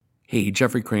Hey,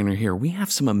 Jeffrey Craner here. We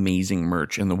have some amazing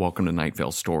merch in the Welcome to Night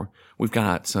Vale store. We've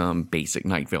got some basic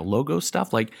Night Vale logo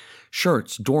stuff like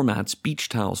shirts, doormats, beach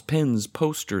towels, pins,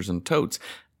 posters, and totes.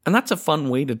 And that's a fun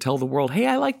way to tell the world, hey,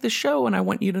 I like the show and I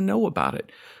want you to know about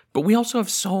it. But we also have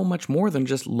so much more than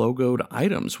just logoed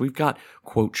items. We've got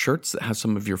quote shirts that have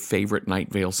some of your favorite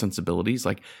Night Vale sensibilities,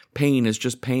 like pain is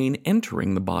just pain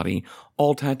entering the body,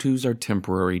 all tattoos are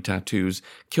temporary tattoos,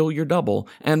 kill your double,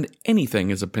 and anything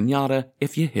is a piñata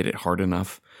if you hit it hard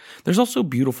enough. There's also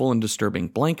beautiful and disturbing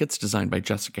blankets designed by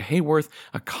Jessica Hayworth,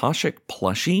 Akashic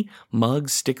plushie,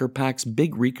 mugs, sticker packs,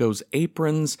 Big Rico's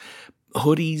aprons,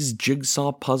 hoodies,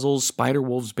 jigsaw puzzles, spider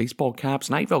wolves, baseball caps,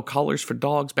 Night Vale collars for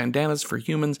dogs, bandanas for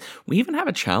humans. We even have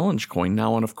a challenge coin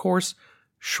now, and of course,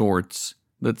 shorts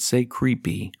that say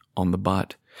creepy on the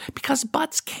butt. Because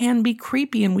butts can be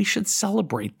creepy, and we should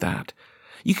celebrate that.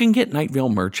 You can get Night Vale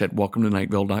merch at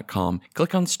welcometonightvale.com.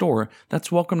 Click on store. That's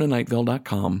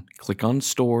welcometonightvale.com. Click on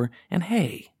store, and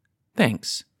hey,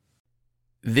 thanks.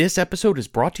 This episode is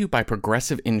brought to you by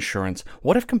Progressive Insurance.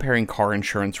 What if comparing car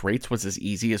insurance rates was as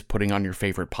easy as putting on your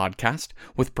favorite podcast?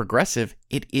 With Progressive,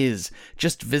 it is.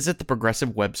 Just visit the Progressive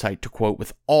website to quote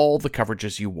with all the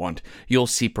coverages you want. You'll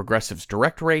see Progressive's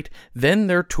direct rate, then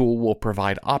their tool will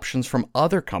provide options from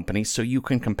other companies so you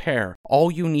can compare. All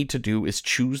you need to do is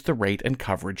choose the rate and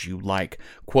coverage you like.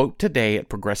 Quote today at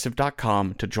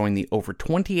Progressive.com to join the over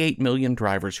 28 million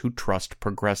drivers who trust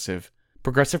Progressive.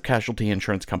 Progressive Casualty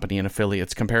Insurance Company and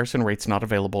Affiliates. Comparison rates not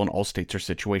available in all states or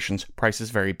situations.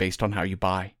 Prices vary based on how you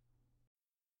buy.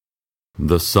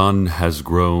 The sun has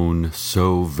grown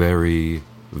so very,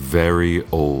 very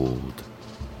old.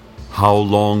 How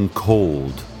long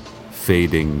cold,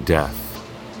 fading death?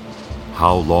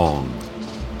 How long?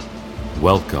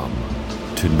 Welcome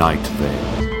to Night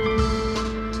Vale.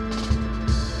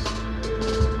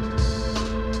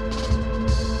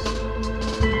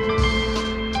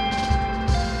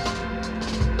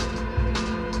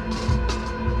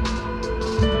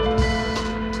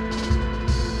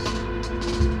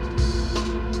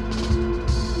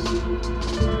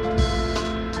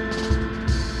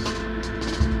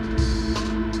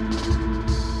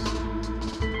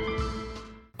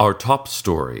 Our top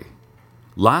story.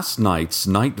 Last night's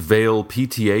Night Vale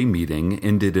PTA meeting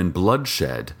ended in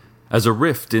bloodshed as a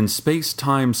rift in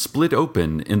space-time split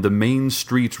open in the Main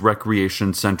Street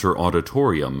Recreation Center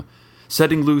auditorium,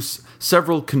 setting loose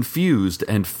several confused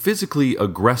and physically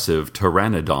aggressive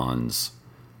pteranodons.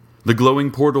 The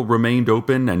glowing portal remained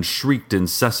open and shrieked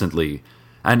incessantly,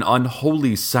 an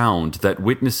unholy sound that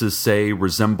witnesses say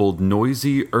resembled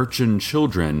noisy urchin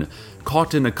children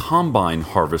caught in a combine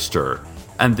harvester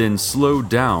and then slowed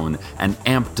down and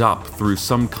amped up through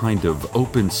some kind of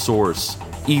open-source,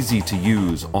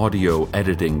 easy-to-use audio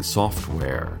editing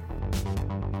software.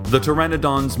 The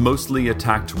pteranodons mostly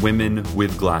attacked women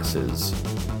with glasses.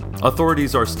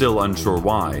 Authorities are still unsure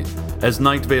why, as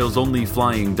Night Vale's only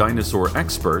flying dinosaur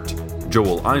expert,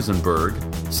 Joel Eisenberg,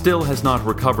 still has not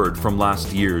recovered from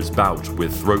last year's bout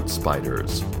with throat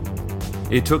spiders.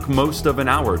 It took most of an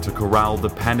hour to corral the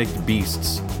panicked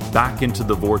beasts back into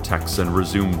the vortex and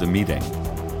resume the meeting,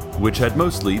 which had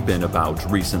mostly been about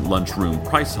recent lunchroom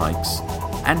price hikes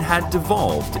and had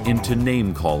devolved into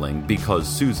name-calling because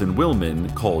Susan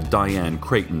Willman called Diane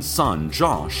Creighton's son,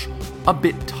 Josh, a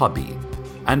bit tubby,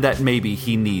 and that maybe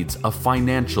he needs a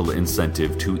financial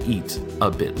incentive to eat a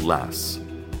bit less.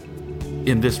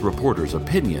 In this reporter's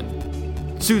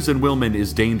opinion, Susan Willman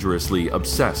is dangerously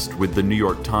obsessed with the New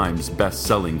York Times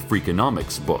best-selling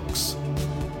Freakonomics books.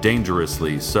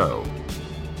 Dangerously so.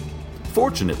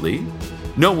 Fortunately,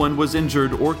 no one was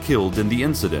injured or killed in the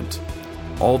incident,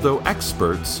 although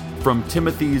experts from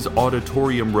Timothy's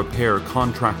Auditorium Repair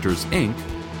Contractors, Inc.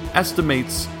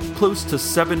 estimates close to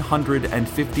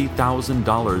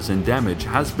 $750,000 in damage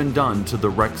has been done to the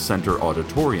rec center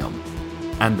auditorium,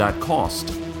 and that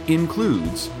cost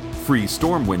includes free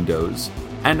storm windows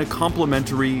and a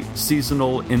complimentary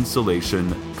seasonal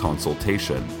insulation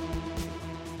consultation.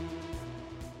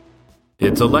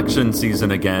 It's election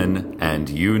season again, and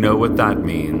you know what that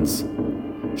means.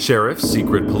 Sheriff's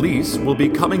secret police will be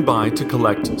coming by to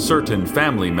collect certain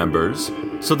family members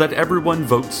so that everyone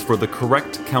votes for the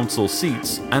correct council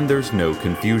seats and there's no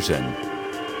confusion.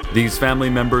 These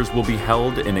family members will be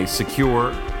held in a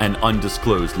secure and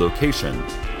undisclosed location,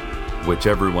 which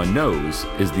everyone knows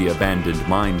is the abandoned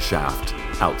mine shaft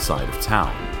outside of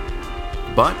town.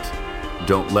 But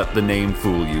don't let the name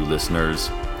fool you, listeners.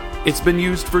 It's been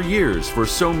used for years for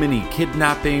so many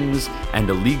kidnappings and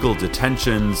illegal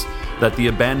detentions that the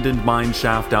abandoned mine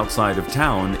shaft outside of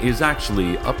town is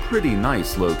actually a pretty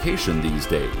nice location these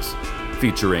days,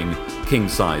 featuring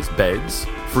king-size beds,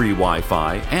 free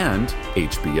Wi-Fi, and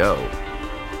HBO.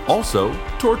 Also,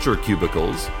 torture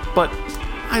cubicles, but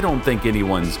I don't think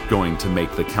anyone's going to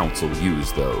make the council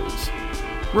use those.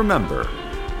 Remember,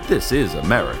 this is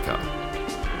America.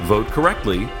 Vote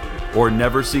correctly, or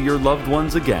never see your loved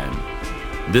ones again.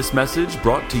 This message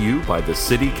brought to you by the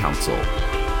City Council.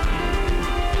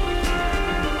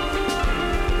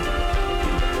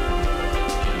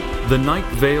 The Night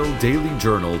Vale Daily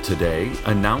Journal today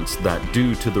announced that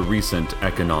due to the recent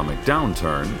economic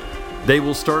downturn, they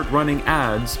will start running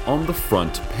ads on the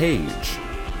front page.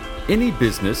 Any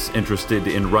business interested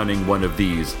in running one of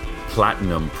these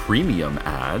Platinum Premium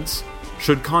ads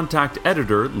should contact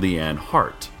editor Leanne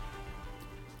Hart.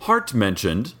 Hart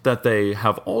mentioned that they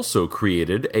have also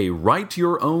created a Write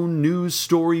Your Own News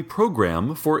Story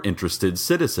program for interested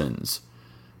citizens.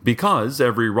 Because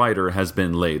every writer has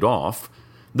been laid off,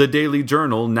 the Daily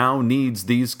Journal now needs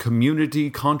these community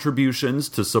contributions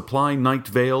to supply Night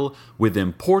Vale with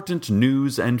important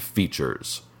news and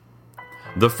features.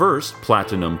 The first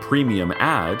Platinum Premium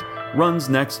ad runs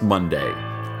next Monday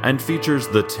and features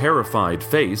the terrified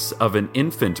face of an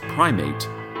infant primate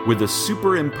with a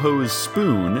superimposed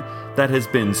spoon that has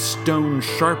been stone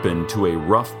sharpened to a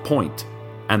rough point,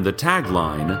 and the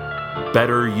tagline,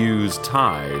 "Better use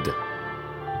Tide."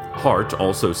 Hart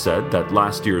also said that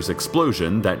last year's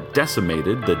explosion that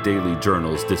decimated the Daily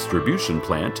Journal's distribution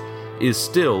plant is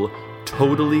still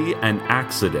totally an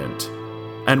accident,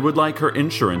 and would like her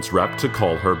insurance rep to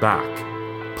call her back.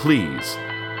 Please,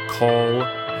 call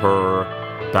her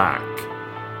back.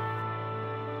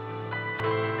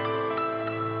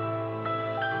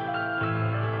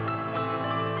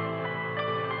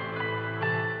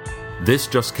 This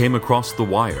just came across the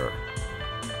wire.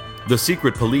 The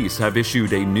secret police have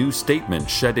issued a new statement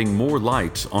shedding more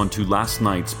light onto last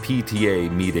night's PTA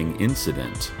meeting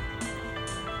incident.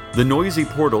 The noisy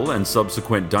portal and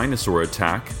subsequent dinosaur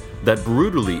attack that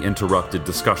brutally interrupted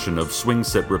discussion of swing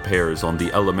set repairs on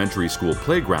the elementary school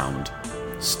playground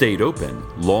stayed open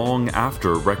long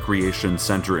after Recreation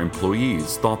Center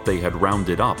employees thought they had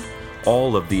rounded up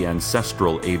all of the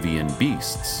ancestral avian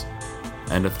beasts.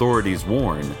 And authorities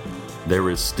warn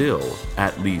there is still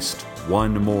at least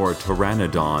one more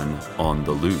pteranodon on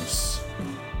the loose.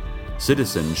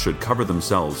 Citizens should cover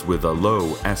themselves with a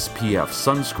low SPF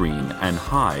sunscreen and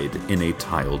hide in a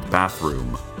tiled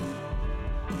bathroom.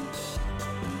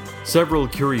 Several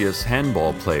curious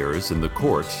handball players in the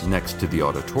court next to the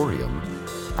auditorium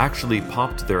actually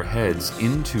popped their heads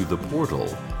into the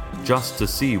portal just to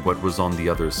see what was on the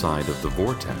other side of the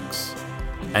vortex,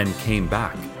 and came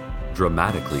back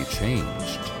dramatically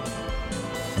changed.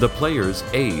 The players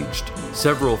aged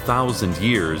several thousand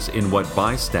years in what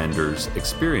bystanders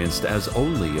experienced as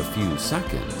only a few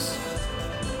seconds.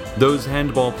 Those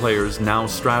handball players now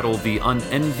straddle the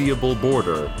unenviable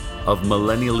border of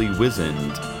millennially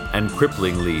wizened and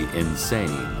cripplingly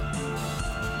insane.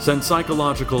 Since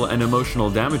psychological and emotional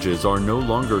damages are no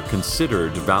longer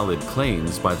considered valid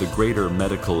claims by the greater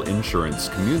medical insurance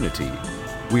community,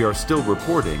 we are still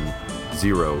reporting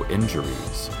 0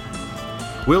 injuries.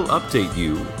 We'll update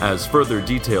you as further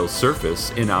details surface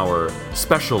in our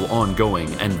special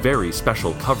ongoing and very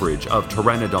special coverage of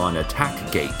Pteranodon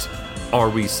Attack Gate. Are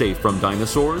we safe from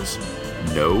dinosaurs?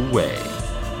 No way.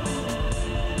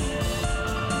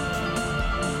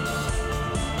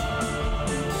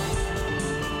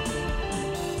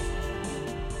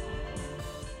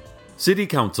 City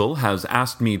Council has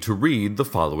asked me to read the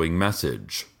following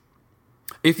message.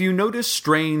 If you notice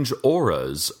strange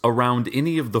auras around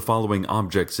any of the following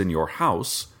objects in your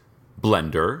house: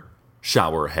 blender,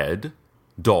 shower head,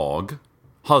 dog,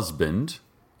 husband,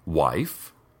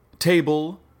 wife,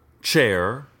 table,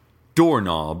 chair,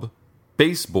 doorknob,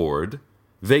 baseboard,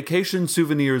 vacation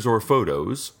souvenirs or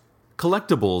photos,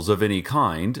 collectibles of any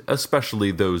kind, especially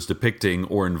those depicting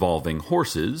or involving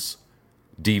horses,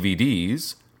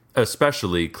 DVDs,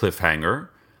 especially Cliffhanger,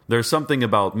 There's Something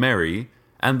About Mary,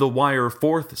 and The Wire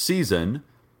 4th season,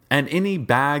 and any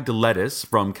bagged lettuce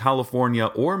from California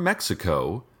or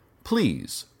Mexico,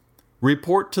 please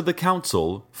report to the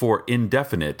council for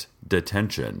indefinite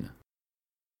detention.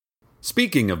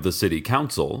 Speaking of the City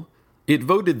Council, it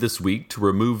voted this week to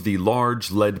remove the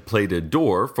large lead-plated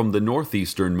door from the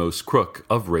northeasternmost crook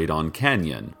of Radon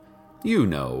Canyon. You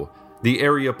know, the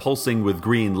area pulsing with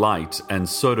green light and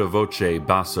sotto voce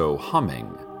basso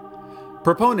humming.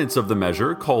 Proponents of the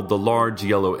measure called the large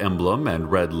yellow emblem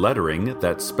and red lettering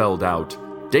that spelled out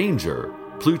 "Danger,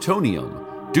 Plutonium,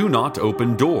 Do Not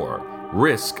Open Door,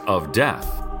 Risk of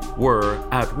Death" were,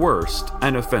 at worst,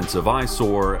 an offensive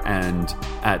eyesore and,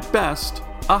 at best,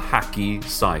 a hacky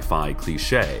sci-fi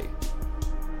cliché.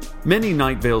 Many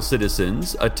Night Vale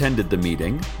citizens attended the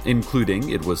meeting,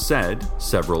 including, it was said,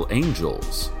 several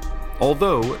angels.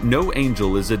 Although no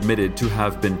angel is admitted to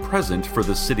have been present for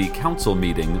the city council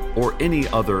meeting or any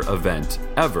other event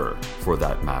ever, for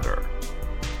that matter.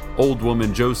 Old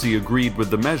woman Josie agreed with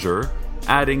the measure,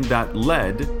 adding that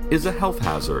lead is a health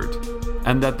hazard,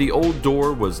 and that the old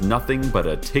door was nothing but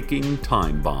a ticking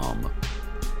time bomb.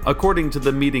 According to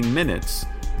the meeting minutes,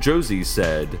 Josie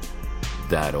said,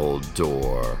 "That old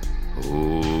door.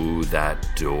 Ooh, that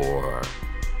door.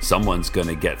 Someone's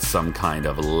gonna get some kind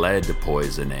of lead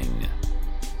poisoning."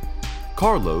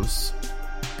 Carlos,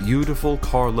 beautiful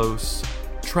Carlos,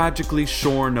 tragically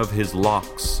shorn of his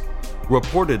locks,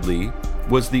 reportedly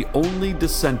was the only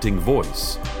dissenting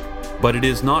voice, but it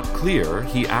is not clear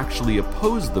he actually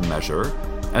opposed the measure,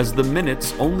 as the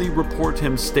minutes only report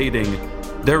him stating,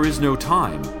 "There is no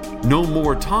time, no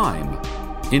more time,"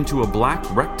 into a black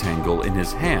rectangle in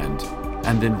his hand,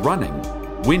 and then running,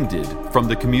 winded, from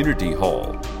the community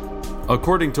hall.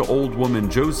 According to old woman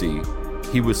Josie,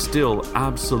 he was still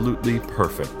absolutely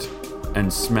perfect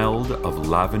and smelled of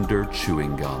lavender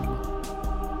chewing gum.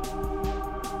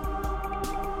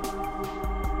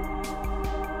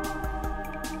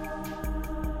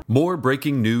 More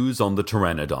breaking news on the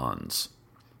pteranodons.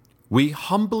 We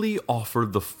humbly offer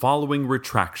the following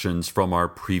retractions from our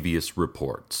previous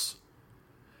reports.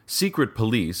 Secret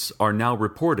police are now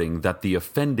reporting that the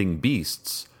offending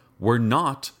beasts were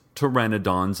not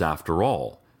pteranodons after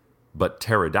all, but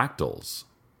pterodactyls.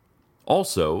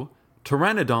 Also,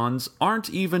 pteranodons aren't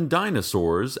even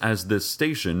dinosaurs, as this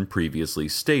station previously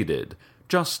stated,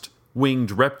 just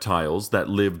winged reptiles that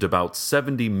lived about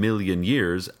 70 million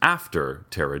years after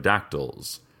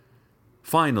pterodactyls.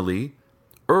 Finally,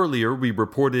 earlier we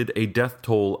reported a death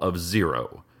toll of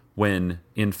 0, when,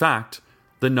 in fact,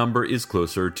 the number is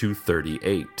closer to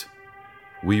 38.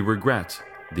 We regret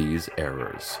these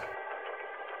errors.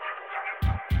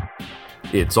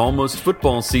 It's almost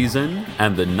football season,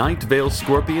 and the Night Vale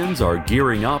Scorpions are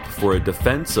gearing up for a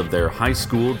defense of their high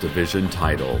school division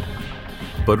title.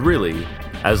 But really,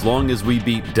 as long as we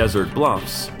beat Desert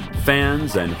Bluffs,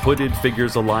 fans and hooded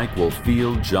figures alike will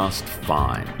feel just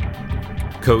fine.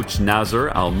 Coach Nazar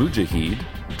Al-Mujahid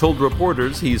told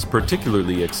reporters he's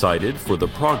particularly excited for the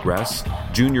progress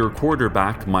junior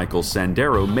quarterback Michael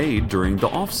Sandero made during the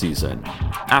offseason,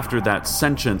 after that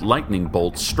sentient lightning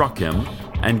bolt struck him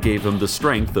and gave him the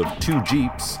strength of 2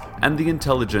 Jeeps and the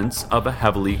intelligence of a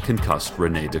heavily concussed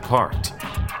René Descartes.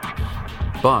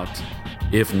 But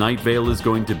if Night Vale is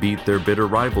going to beat their bitter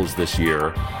rivals this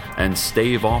year and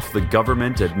stave off the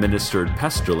government-administered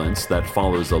pestilence that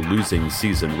follows a losing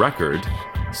season record,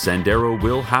 Sandero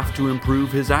will have to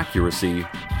improve his accuracy.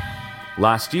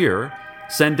 Last year,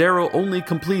 Sandero only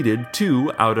completed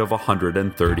 2 out of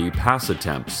 130 pass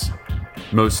attempts,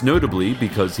 most notably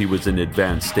because he was in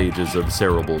advanced stages of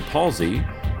cerebral palsy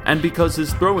and because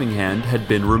his throwing hand had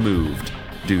been removed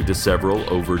due to several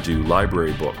overdue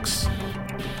library books.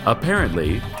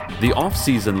 Apparently, the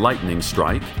off-season lightning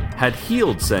strike had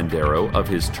healed Sandero of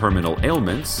his terminal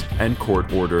ailments and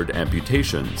court-ordered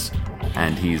amputations,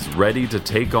 and he's ready to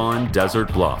take on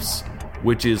Desert Bluffs,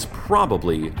 which is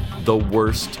probably the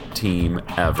worst team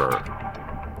ever.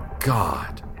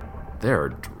 God, they're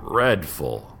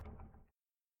dreadful.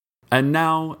 And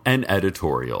now, an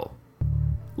editorial.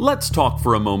 Let's talk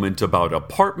for a moment about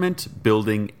apartment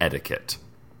building etiquette.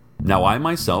 Now, I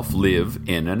myself live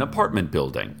in an apartment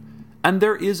building, and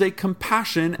there is a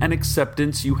compassion and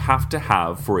acceptance you have to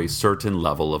have for a certain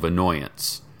level of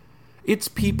annoyance. It's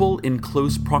people in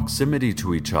close proximity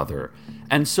to each other,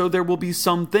 and so there will be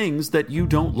some things that you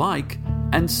don't like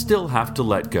and still have to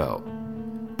let go.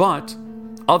 But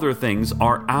other things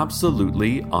are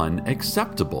absolutely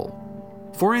unacceptable.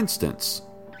 For instance,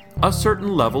 a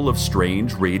certain level of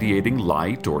strange radiating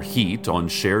light or heat on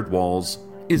shared walls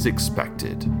is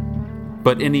expected.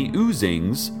 But any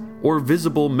oozings or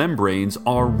visible membranes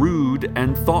are rude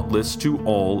and thoughtless to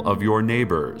all of your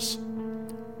neighbors.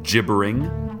 Gibbering,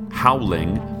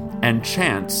 howling, and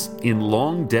chants in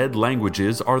long-dead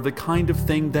languages are the kind of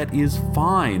thing that is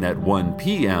fine at 1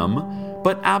 p.m.,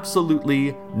 but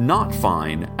absolutely not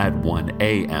fine at 1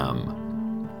 a.m.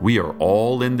 We are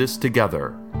all in this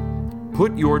together.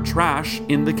 Put your trash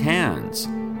in the cans,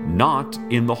 not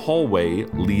in the hallway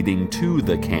leading to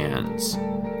the cans.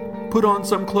 Put on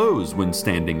some clothes when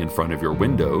standing in front of your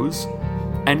windows,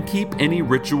 and keep any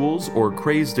rituals or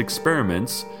crazed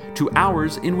experiments to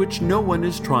hours in which no one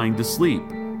is trying to sleep.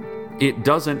 It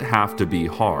doesn't have to be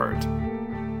hard.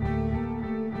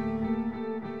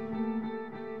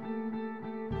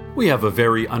 We have a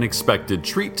very unexpected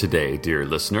treat today, dear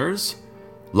listeners.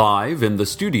 Live in the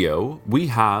studio, we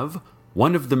have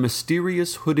one of the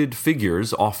mysterious hooded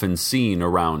figures often seen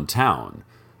around town.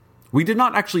 We did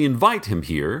not actually invite him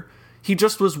here. He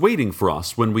just was waiting for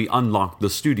us when we unlocked the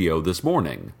studio this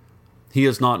morning. He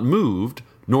has not moved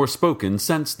nor spoken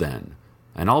since then.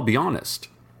 And I'll be honest,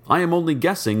 I am only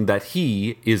guessing that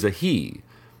he is a he,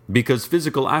 because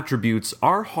physical attributes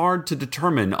are hard to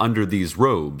determine under these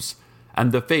robes,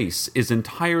 and the face is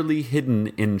entirely hidden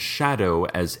in shadow,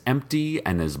 as empty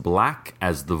and as black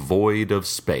as the void of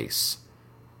space.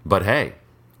 But hey,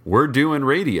 we're doing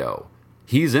radio.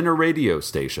 He's in a radio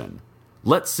station.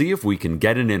 Let's see if we can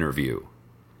get an interview.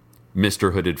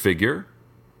 Mr. Hooded Figure,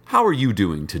 how are you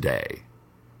doing today?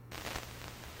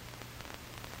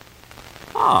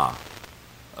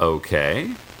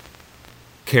 Okay.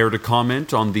 Care to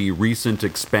comment on the recent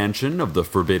expansion of the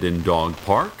Forbidden Dog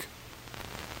Park?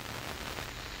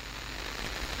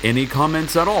 Any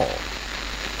comments at all?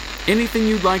 Anything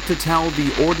you'd like to tell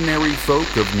the ordinary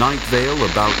folk of Night Vale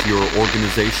about your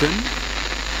organization?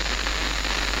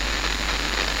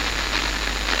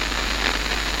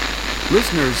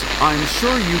 Listeners, I'm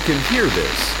sure you can hear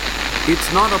this.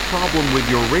 It's not a problem with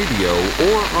your radio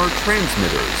or our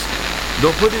transmitters.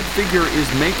 The hooded figure is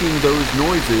making those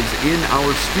noises in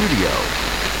our studio.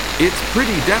 It's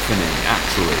pretty deafening,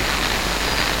 actually.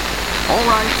 All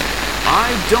right,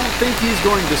 I don't think he's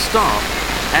going to stop,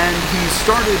 and he's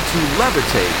started to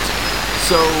levitate.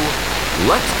 So,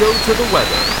 let's go to the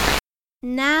weather.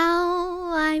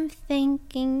 Now I'm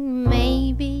thinking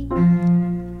maybe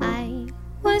I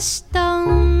was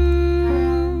stoned.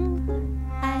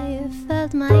 I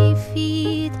felt my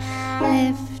feet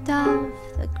lift off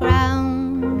the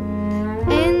ground,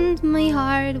 and my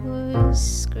heart was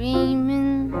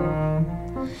screaming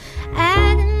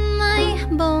at my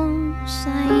bones.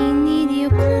 I need you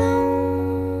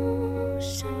closer.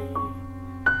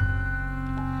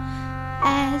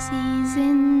 As he's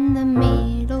in the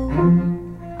middle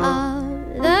of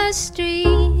the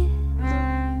street,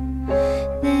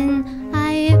 then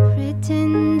I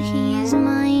pretend he's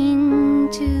mine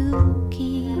to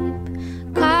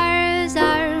keep. Cars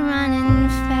are running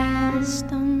fast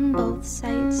on both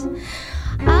sides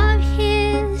of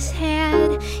his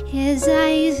head. His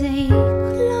eyes say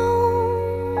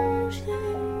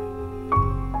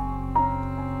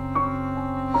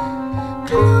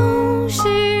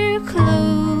closer,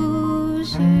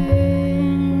 closer.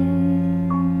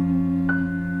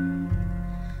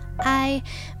 I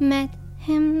met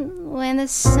him when the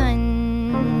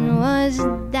sun was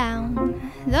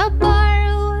down. The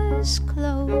bar was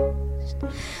closed.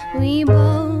 We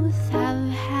both have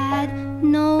had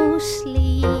no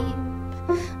sleep.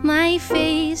 My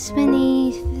face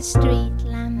beneath the street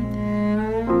lamp,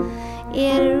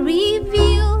 it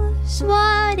reveals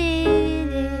what it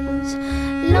is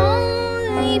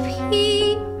lonely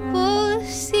people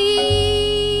seek.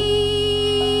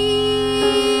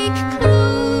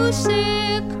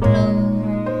 Closer,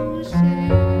 closer.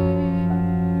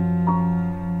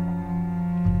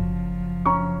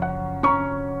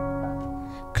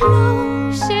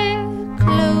 Closer,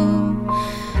 closer.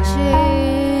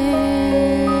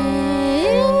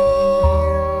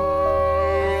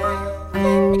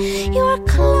 When you're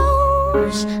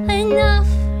close enough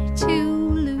to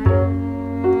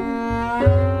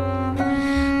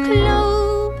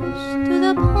close to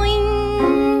the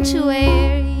point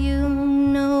where you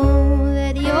know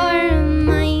that your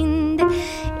mind,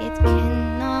 it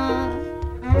cannot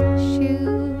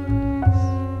choose.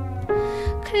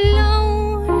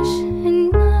 Close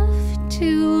enough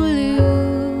to lose.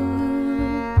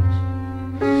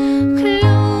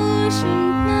 Close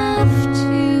enough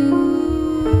to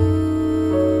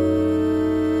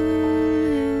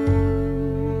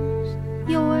lose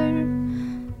your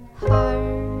heart.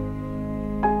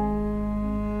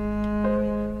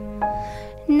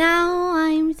 Now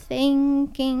I'm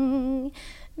thinking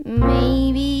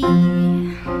maybe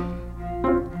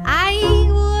I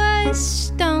was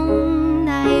stoned.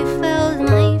 I felt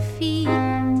my feet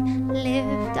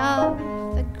lift off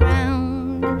the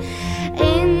ground,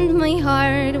 and my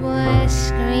heart was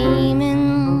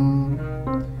screaming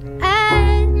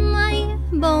at my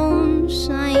bones.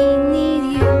 I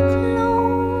need you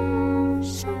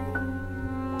closer.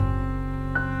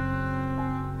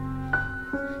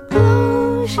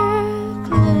 Closer,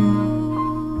 closer.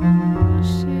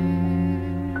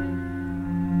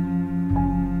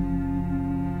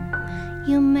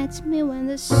 You met me when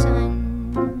the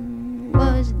sun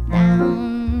was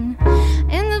down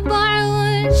and the bar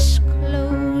was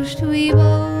closed. We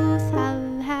both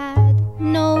have had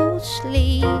no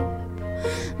sleep.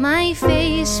 My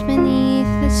face beneath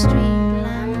the street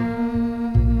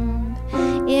lamp,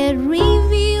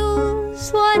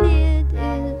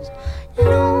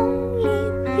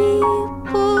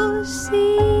 people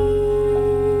seek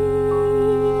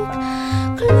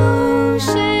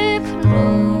closer,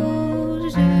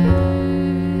 closer.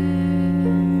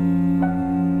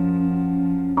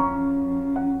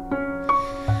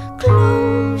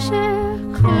 Closer,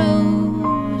 closer.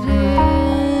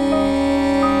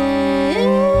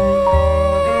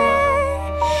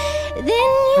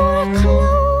 Then you're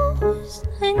close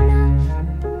enough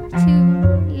to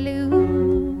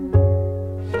lose.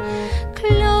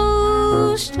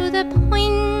 Close to the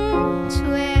point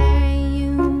where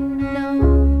you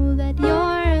know that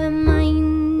your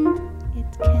mind,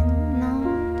 it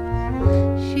cannot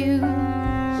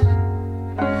choose.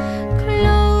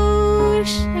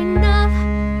 Close enough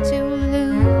to lose.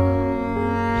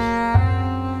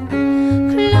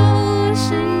 Close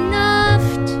enough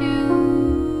to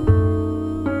lose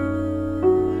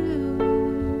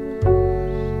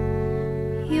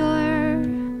your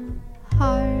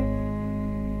heart.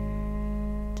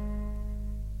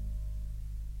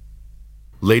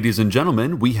 Ladies and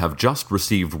gentlemen, we have just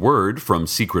received word from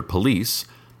secret police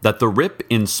that the rip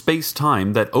in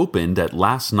space-time that opened at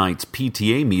last night's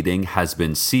PTA meeting has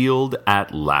been sealed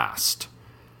at last.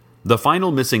 The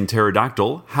final missing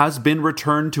pterodactyl has been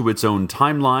returned to its own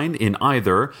timeline in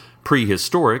either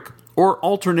prehistoric or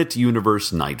alternate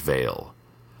universe Night Vale.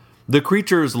 The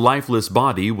creature's lifeless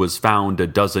body was found a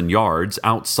dozen yards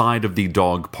outside of the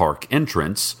dog park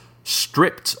entrance,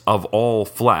 stripped of all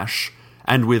flesh,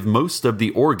 and with most of the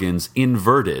organs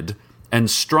inverted and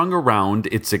strung around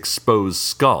its exposed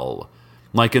skull,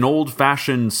 like an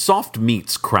old-fashioned soft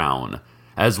meats crown,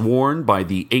 as worn by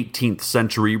the 18th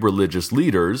century religious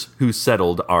leaders who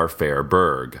settled our fair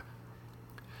burg.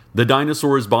 The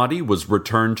dinosaur's body was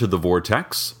returned to the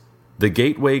vortex, the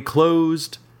gateway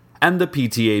closed, and the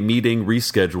PTA meeting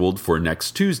rescheduled for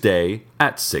next Tuesday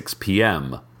at 6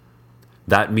 p.m.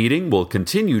 That meeting will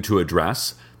continue to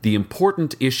address the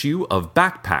important issue of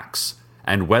backpacks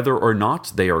and whether or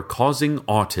not they are causing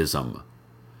autism.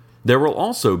 There will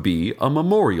also be a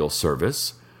memorial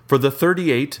service for the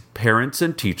 38 parents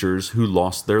and teachers who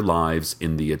lost their lives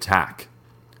in the attack,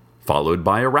 followed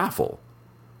by a raffle.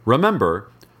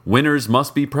 Remember, winners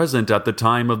must be present at the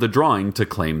time of the drawing to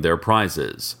claim their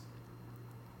prizes.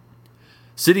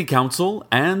 City Council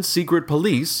and secret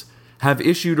police have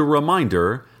issued a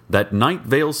reminder that Night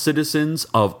Vale citizens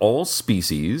of all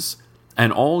species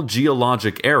and all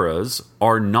geologic eras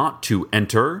are not to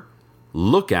enter,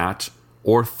 look at,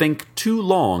 or think too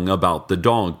long about the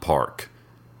dog park.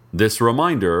 This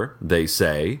reminder, they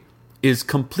say, is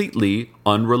completely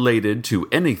unrelated to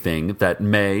anything that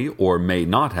may or may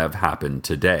not have happened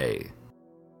today.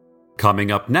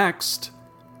 Coming up next,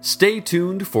 stay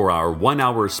tuned for our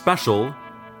 1-hour special,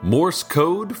 Morse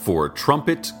Code for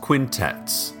Trumpet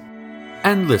Quintets.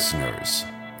 And listeners,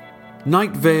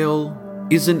 Night Vale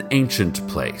is an ancient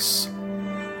place,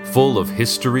 full of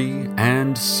history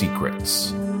and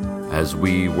secrets, as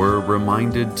we were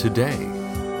reminded today.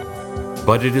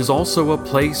 But it is also a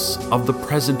place of the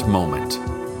present moment,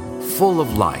 full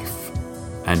of life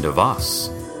and of us.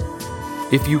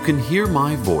 If you can hear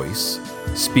my voice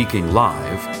speaking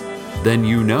live, then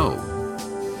you know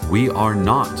we are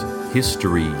not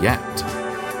history yet.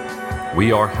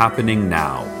 We are happening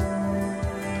now.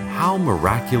 How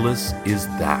miraculous is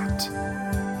that?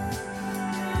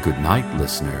 Good night,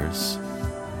 listeners.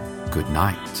 Good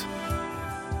night.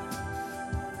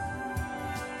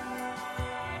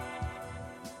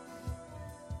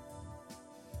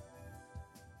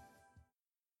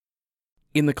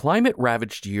 In the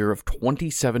climate-ravaged year of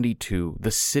 2072,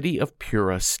 the city of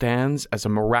Pura stands as a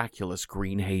miraculous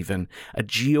green haven, a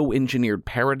geo-engineered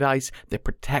paradise that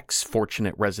protects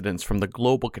fortunate residents from the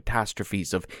global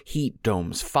catastrophes of heat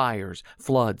domes, fires,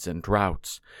 floods, and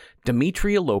droughts.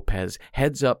 Demetria Lopez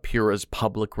heads up Pura's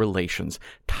public relations,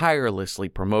 tirelessly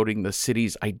promoting the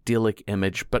city's idyllic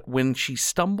image, but when she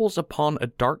stumbles upon a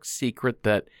dark secret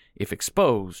that, if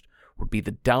exposed, would be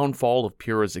the downfall of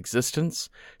Pura's existence,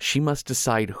 she must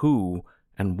decide who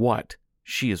and what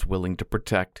she is willing to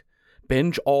protect.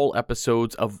 Binge all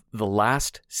episodes of The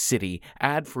Last City,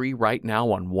 ad-free right now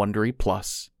on Wondery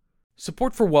Plus.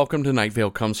 Support for Welcome to Night Vale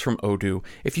comes from Odoo.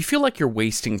 If you feel like you're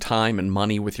wasting time and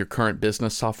money with your current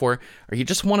business software, or you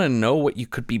just want to know what you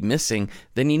could be missing,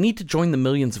 then you need to join the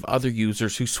millions of other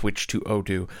users who switch to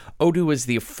Odoo. Odoo is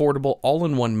the affordable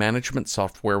all-in-one management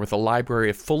software with a library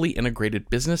of fully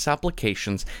integrated business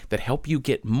applications that help you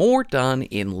get more done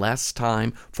in less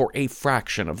time for a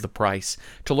fraction of the price.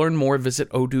 To learn more, visit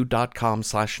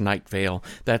odoo.com/nightvale.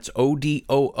 That's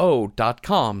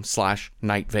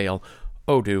odoo.com/nightvale.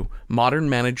 Odoo, modern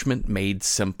management made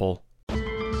simple.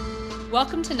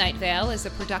 Welcome to Night Vale is a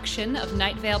production of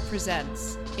Night Vale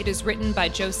Presents. It is written by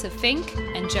Joseph Fink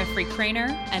and Jeffrey Craner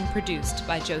and produced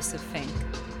by Joseph Fink.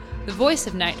 The voice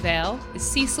of Night Vale is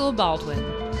Cecil Baldwin.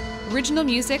 Original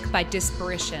music by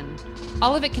Disparition.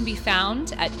 All of it can be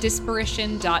found at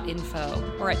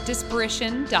disparition.info or at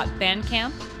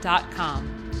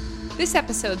disparition.bandcamp.com. This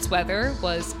episode's weather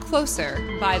was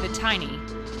Closer by The Tiny.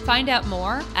 Find out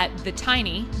more at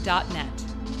thetiny.net.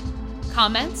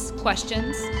 Comments,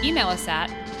 questions, email us at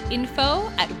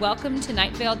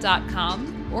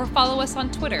info@welcometonightvale.com or follow us on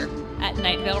Twitter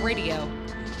 @NightVale Radio.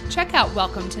 Check out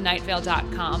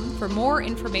welcometonightvale.com for more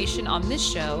information on this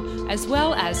show, as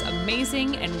well as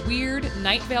amazing and weird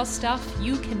Night Vale stuff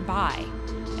you can buy.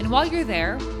 And while you're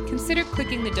there, consider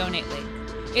clicking the donate link.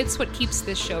 It's what keeps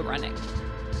this show running.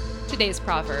 Today's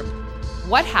proverb: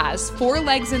 what has 4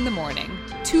 legs in the morning,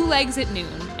 2 legs at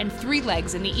noon, and 3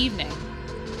 legs in the evening?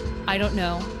 I don't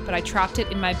know, but I trapped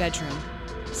it in my bedroom.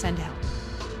 Send help.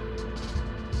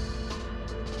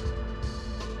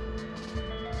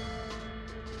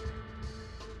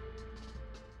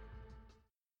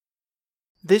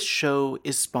 This show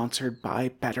is sponsored by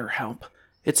BetterHelp.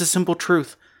 It's a simple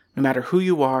truth. No matter who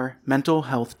you are, mental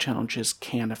health challenges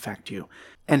can affect you,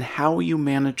 and how you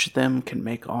manage them can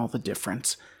make all the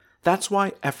difference. That's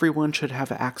why everyone should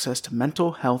have access to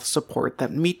mental health support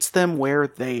that meets them where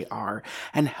they are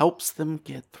and helps them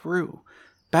get through.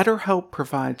 BetterHelp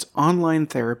provides online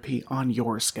therapy on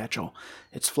your schedule.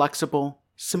 It's flexible,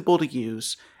 simple to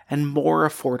use, and more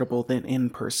affordable than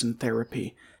in-person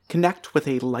therapy. Connect with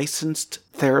a licensed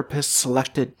therapist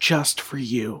selected just for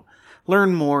you.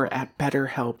 Learn more at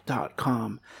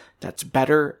betterhelp.com. That's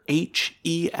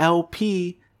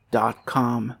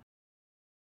betterhelp.com.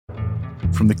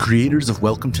 From the creators of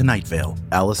Welcome to Night Vale,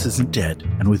 Alice Isn't Dead,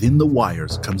 and Within the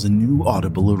Wires comes a new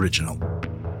Audible original,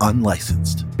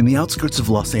 Unlicensed. In the outskirts of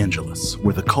Los Angeles,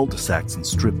 where the cul-de-sacs and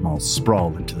strip malls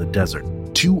sprawl into the desert,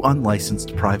 2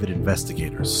 unlicensed private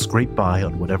investigators scrape by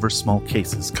on whatever small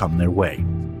cases come their way.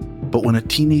 But when a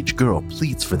teenage girl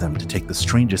pleads for them to take the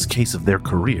strangest case of their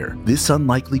career, this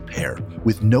unlikely pair,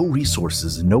 with no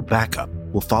resources and no backup,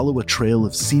 will follow a trail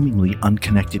of seemingly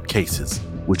unconnected cases,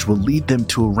 which will lead them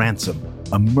to a ransom,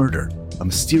 a murder, a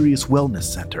mysterious wellness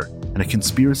center, and a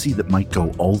conspiracy that might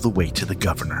go all the way to the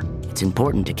governor. It's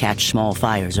important to catch small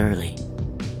fires early.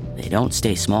 They don't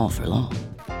stay small for long.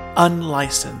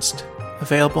 Unlicensed.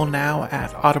 Available now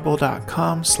at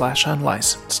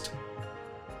audible.com/unlicensed.